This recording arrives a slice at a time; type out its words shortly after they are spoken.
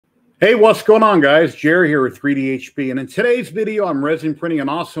Hey, what's going on, guys? Jerry here with 3DHP, and in today's video, I'm resin printing an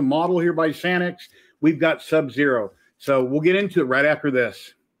awesome model here by ZYLTECH. We've got Sub-Zero, so we'll get into it right after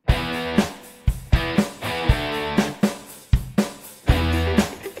this.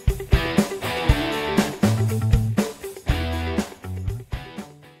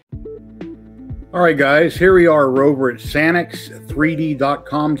 All right, guys, here we are over at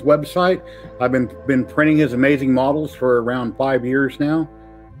ZYLTECH3D.com's website. I've been printing his amazing models for around 5 years now.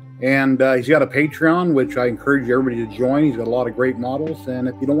 And he's got a Patreon, which I encourage everybody to join. He's got a lot of great models. And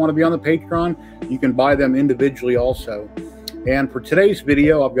if you don't want to be on the Patreon, you can buy them individually also. And for today's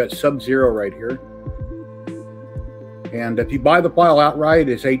video, I've got Sub-Zero right here. And if you buy the file outright,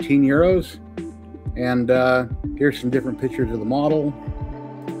 it's 18 euros. And here's some different pictures of the model.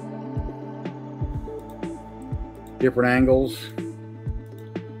 Different angles.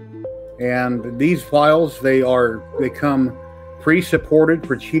 And these files, they come pre-supported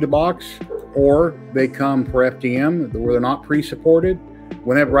for Cheetahbox, or they come for FDM where they're not pre-supported.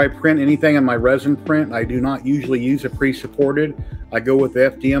 Whenever I print anything on my resin print, I do not usually use a pre-supported. I go with the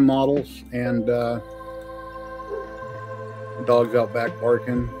FDM models. And the dog's out back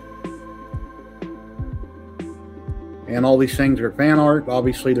barking. And all these things are fan art.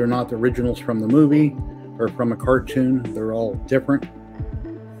 Obviously, they're not the originals from the movie or from a cartoon. They're all different.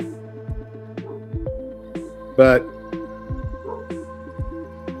 But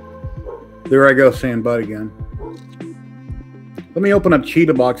there I go saying "but" again. Let me open up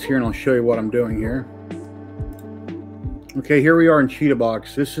Cheetahbox here and I'll show you what I'm doing here. Okay, here we are in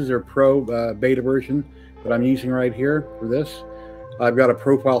Cheetahbox. This is their Pro beta version that I'm using right here for this. I've got a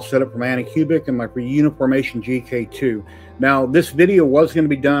profile set up from Anycubic and my Uniformation GK2. Now, this video was going to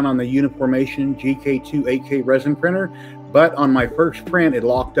be done on the Uniformation GK2 8K resin printer, but on my first print, it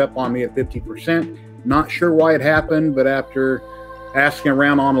locked up on me at 50%. Not sure why it happened, but after asking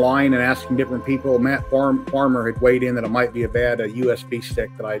around online and asking different people, Matt Farmer had weighed in that it might be a bad USB stick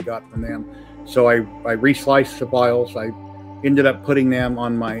that I got from them. So I resliced the files. I ended up putting them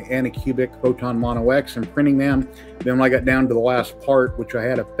on my Anycubic Photon Mono X and printing them. Then when I got down to the last part, which I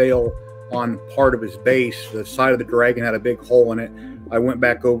had a fail on part of his base, the side of the dragon had a big hole in it. I went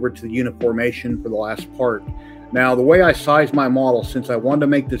back over to the Uniformation for the last part. Now, the way I sized my model, since I wanted to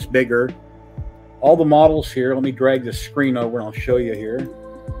make this bigger, all the models here, let me drag the screen over and I'll show you here.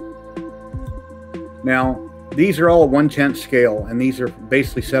 Now, these are all a 1/10 scale, and these are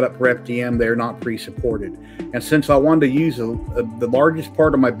basically set up for FDM. They're not pre-supported. And since I wanted to use the largest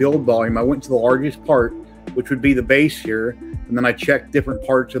part of my build volume, I went to the largest part, which would be the base here, and then I checked different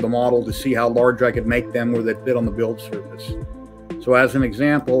parts of the model to see how large I could make them where they fit on the build surface. So as an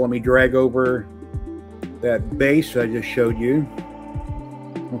example, let me drag over that base I just showed you.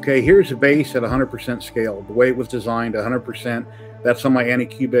 Okay, here's the base at 100% scale. The way it was designed, 100%. That's on my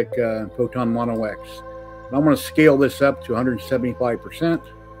Anycubic Photon Mono X. And I'm going to scale this up to 175%.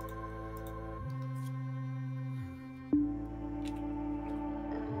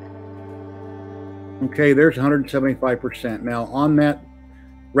 Okay, there's 175%. Now, on that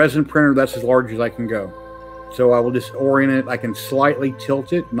resin printer, that's as large as I can go. So I will just orient it. I can slightly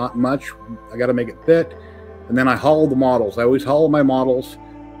tilt it, not much. I got to make it fit. And then I hollow the models. I always hollow my models.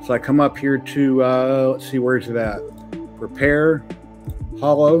 So I come up here to, let's see, where's it at? Prepare,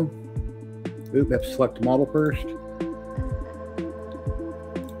 hollow. Oop, I have to select the model first.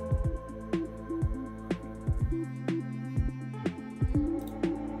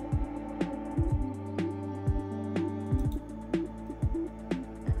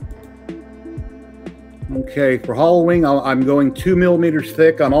 Okay, for hollowing, I'm going 2 millimeters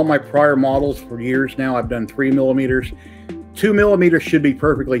thick on all my prior models for years now. I've done 3 millimeters. 2 millimeters should be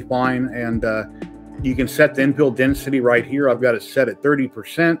perfectly fine, and you can set the infill density right here. I've got it set at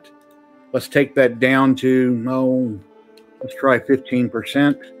 30%. Let's take that down to, let's try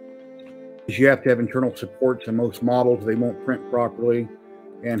 15%. Because you have to have internal supports in most models. They won't print properly,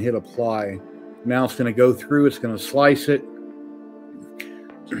 and hit apply. Now it's going to go through. It's going to slice it.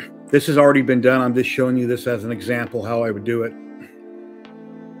 This has already been done. I'm just showing you this as an example how I would do it.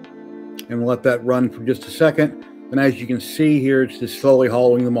 And we'll let that run for just a second. And as you can see here, it's just slowly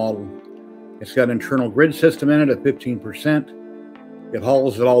hollowing the model. It's got an internal grid system in it at 15%. It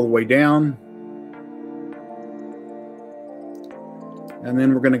hollows it all the way down. And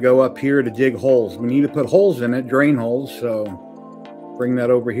then we're going to go up here to dig holes. We need to put holes in it, drain holes. So bring that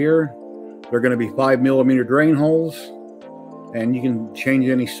over here. They're going to be 5 millimeter drain holes. And you can change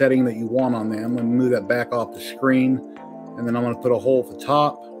any setting that you want on them. I'm going to move that back off the screen. And then I'm going to put a hole at the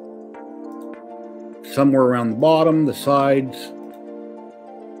top, somewhere around the bottom, the sides,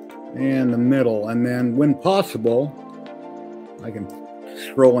 and the middle. And then when possible, I can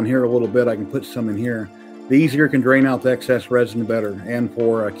scrolling here a little bit, I can put some in here. The easier it can drain out the excess resin, the better, and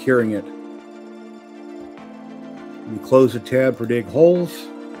for curing it. You close the tab for dig holes.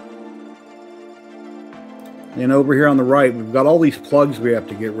 And over here on the right, we've got all these plugs we have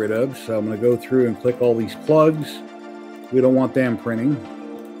to get rid of. So I'm going to go through and click all these plugs. We don't want them printing.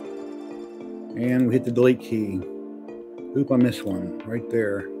 And we hit the delete key. Oop, I missed one right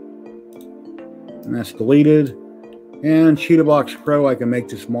there. And that's deleted. And Cheetahbox Pro, I can make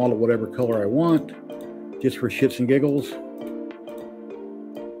this model whatever color I want, just for shits and giggles.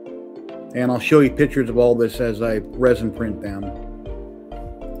 And I'll show you pictures of all this as I resin print them.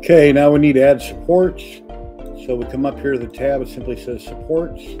 Okay, now we need to add supports. So we come up here to the tab, it simply says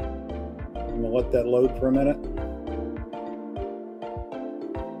supports. I'm gonna let that load for a minute.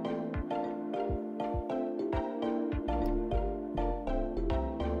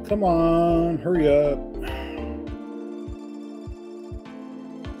 Come on, hurry up.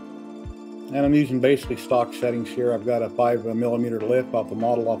 And I'm using basically stock settings here. I've got a 5mm lift off the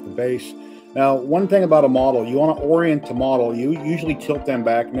model, off the base. Now, one thing about a model, you want to orient the model. You usually tilt them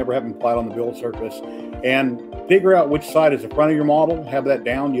back, never have them flat on the build surface, and figure out which side is the front of your model. Have that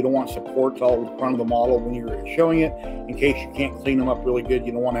down. You don't want supports all in front of the model when you're showing it, in case you can't clean them up really good.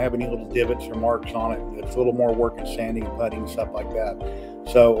 You don't want to have any little divots or marks on it. It's a little more work in sanding and putting and stuff like that.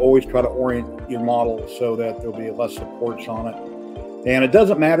 So always try to orient your model so that there'll be less supports on it. And it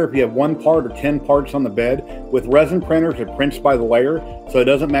doesn't matter if you have 1 part or 10 parts on the bed. With resin printers, it prints by the layer. So it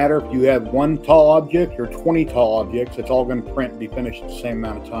doesn't matter if you have 1 tall object or 20 tall objects. It's all going to print and be finished at the same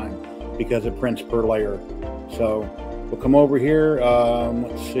amount of time because it prints per layer. So we'll come over here.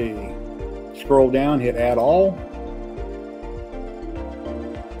 Let's see. Scroll down, hit Add All.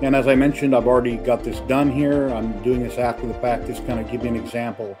 And as I mentioned, I've already got this done here. I'm doing this after the fact, just kind of give you an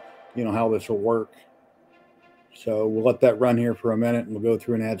example, you know, how this will work. So we'll let that run here for a minute and we'll go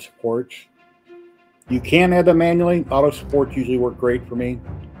through and add supports. You can add them manually. Auto supports usually work great for me.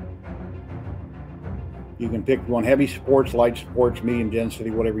 You can pick one heavy supports, light supports, medium density,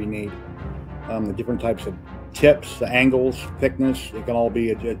 whatever you need. The different types of tips, the angles, thickness, it can all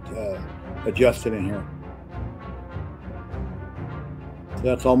be adjusted in here. So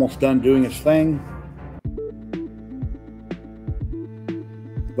that's almost done doing its thing.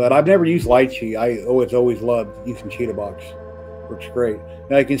 But I've never used Lychee. I always loved using Cheetahbox. Works great.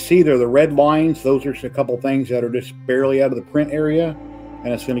 Now you can see there the red lines. Those are just a couple things that are just barely out of the print area. And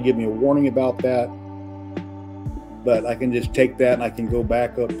it's going to give me a warning about that. But I can just take that and I can go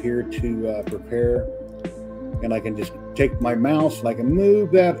back up here to prepare. And I can just take my mouse and I can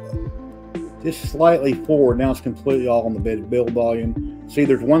move that just slightly forward. Now it's completely all on the build volume. See,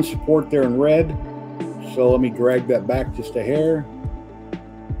 there's 1 support there in red. So let me drag that back just a hair.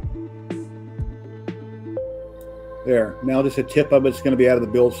 There. Now just a tip of it's going to be out of the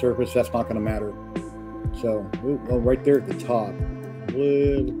build surface. That's not going to matter. So, right there at the top. A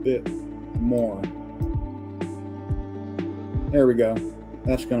little bit more. There we go.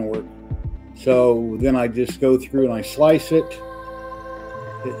 That's going to work. So then I just go through and I slice it.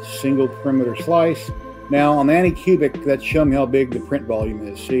 Hit single perimeter slice. Now on the Anycubic, that's showing me how big the print volume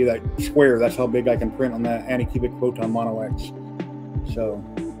is. See that square? That's how big I can print on that Anycubic Photon Mono X. So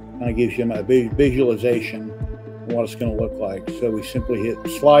kind of gives you a visualization of what it's going to look like. So we simply hit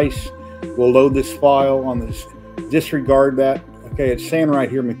slice. We'll load this file on this. Disregard that. Okay, it's saying right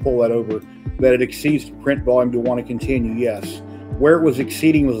here, let me pull that over, that it exceeds the print volume to want to continue. Yes. Where it was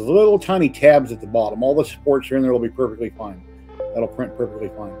exceeding was little tiny tabs at the bottom. All the supports are in there will be perfectly fine. That'll print perfectly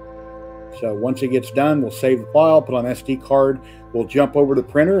fine. So once it gets done, we'll save the file, put on SD card, we'll jump over to the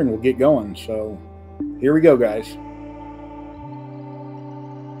printer and we'll get going. So here we go, guys.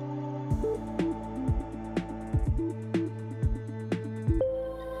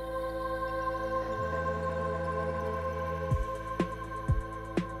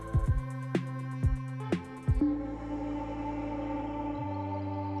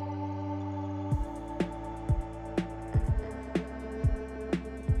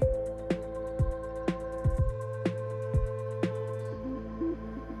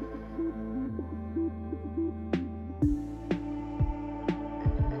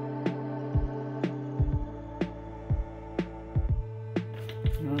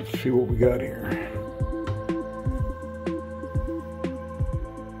 Let's see what we got here.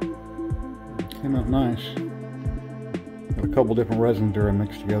 Came out nice. Got a couple different resins there I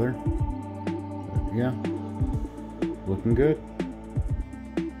mixed together. But yeah, looking good.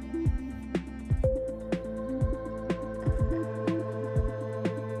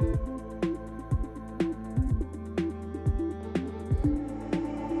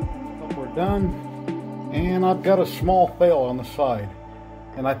 We're done, and I've got a small fail on the side.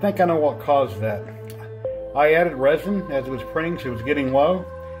 And I think I know what caused that. I added resin as it was printing, so it was getting low,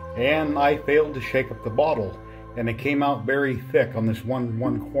 and I failed to shake up the bottle, and it came out very thick on this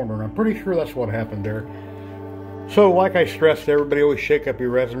one corner, and I'm pretty sure that's what happened there. So like I stressed, everybody always shake up your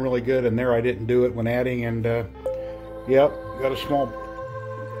resin really good, and there I didn't do it when adding, and yep, got a small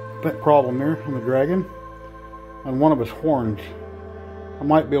problem there on the dragon, on one of his horns. I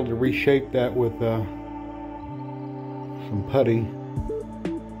might be able to reshape that with some putty,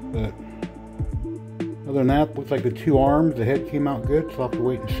 but other than that, looks like the two arms, the head came out good, so I'll have to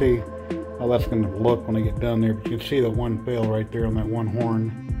wait and see how that's going to look when I get done there. But you can see the one fail right there on that one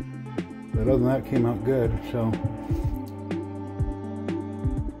horn. But other than that, it came out good. So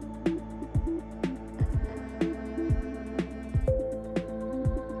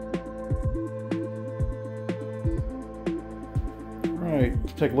alright,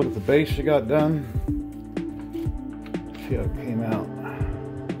 let's take a look at the base I got done. See how it came out.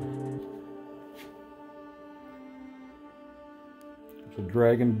 There's a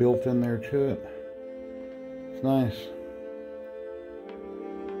dragon built in there to it. It's nice.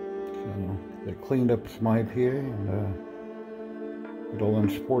 So they cleaned up some IPA and get all them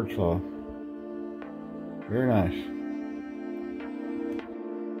sports off. Very nice.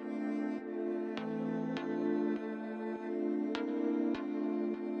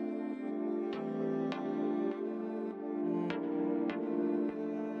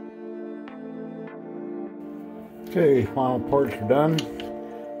 Okay, final parts are done.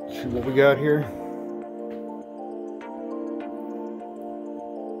 Let's see what we got here.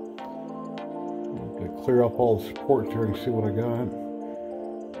 Clear up all the supports here and see what I got.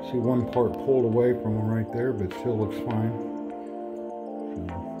 See one part pulled away from them right there, but still looks fine. So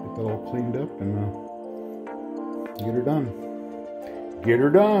get that all cleaned up and get her done. Get her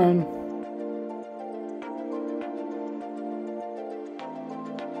done.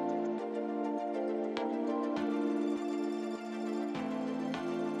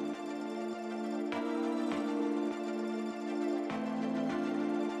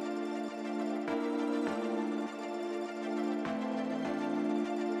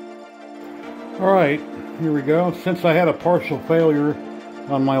 Alright, here we go. Since I had a partial failure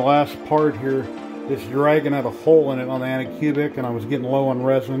on my last part here, this dragon had a hole in it on the Anycubic and I was getting low on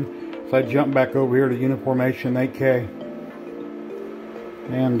resin, so I jumped back over here to Uniformation 8K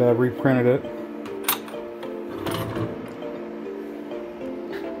and reprinted it.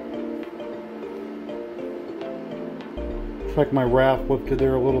 Looks like my wrap lifted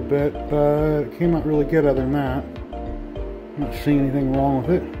there a little bit, but it came out really good other than that. Not seeing anything wrong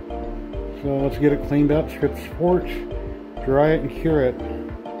with it. So let's get it cleaned up, strip the supports, dry it, and cure it.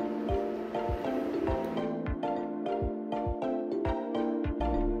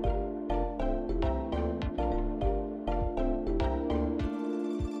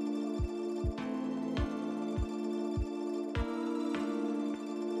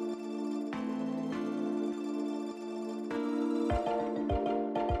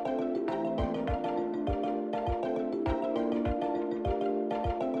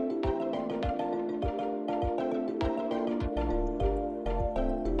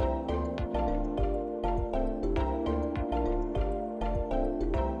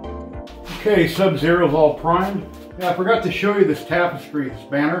 Okay, Sub-Zero's all primed. Yeah, I forgot to show you this tapestry, this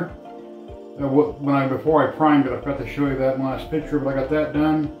banner. Before I primed it, I forgot to show you that in the last picture, but I got that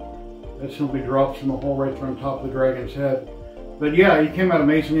done. That simply drops in the hole right there on top of the dragon's head. But yeah, it came out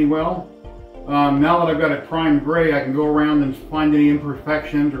amazingly well. Now that I've got it primed gray, I can go around and find any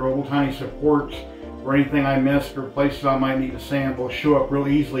imperfections or little tiny supports or anything I missed or places I might need to sand will show up real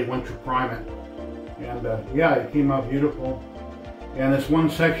easily once you prime it. And yeah, it came out beautiful. And this one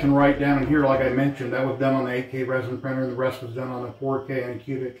section right down in here, like I mentioned, that was done on the 8K resin printer, and the rest was done on the 4K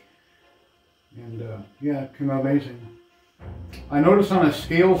Anycubic. And yeah, it came out amazing. I noticed on the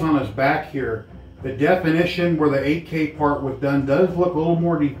scales on his back here, the definition where the 8K part was done does look a little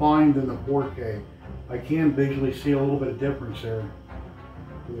more defined than the 4K. I can visually see a little bit of difference there.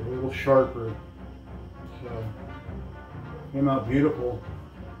 It's a little sharper. So, came out beautiful.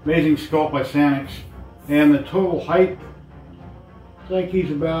 Amazing sculpt by Sanix. And the total height, I think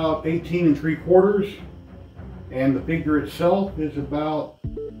he's about 18 3/4, and the figure itself is about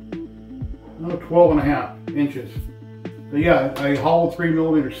 12.5 inches. So yeah, I hollowed 3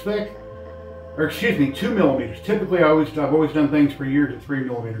 millimeters thick, or excuse me, 2 millimeters. Typically, I've always done things for years at 3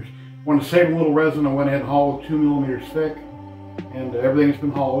 millimeters. Want to save a little resin, I went ahead and hollowed 2 millimeters thick, and everything's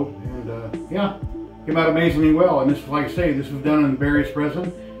been hollowed, and yeah, came out amazingly well. And this, like I say, this was done in various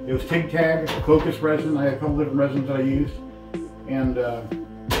resin. It was Tig Tag, Focus resin. I had a couple different resins that I used. And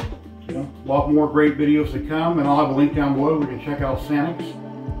you know, a lot more great videos to come, and I'll have a link down below where you can check out Sanix.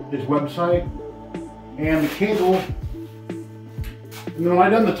 his website. And the cable, and when I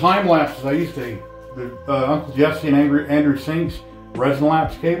done the time lapses, I used the Uncle Jesse and Andrew Sink's resin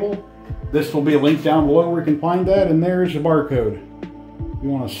lapse cable. This will be a link down below where you can find that, and there's the barcode. You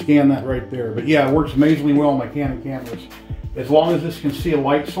want to scan that right there. But yeah, it works amazingly well on my Canon cameras. As long as this can see a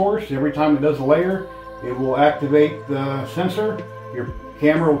light source, every time it does a layer, it will activate the sensor. Your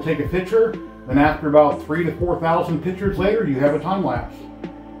camera will take a picture, then after about 3,000 to 4,000 pictures later, you have a time lapse.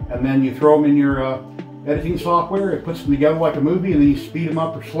 And then you throw them in your editing software, it puts them together like a movie, and then you speed them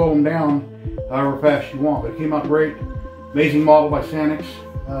up or slow them down however fast you want. But it came out great. Amazing model by Sanix,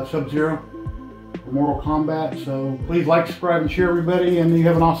 Sub-Zero for Mortal Kombat. So please like, subscribe, and share, everybody, and you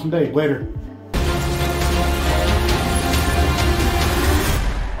have an awesome day. Later.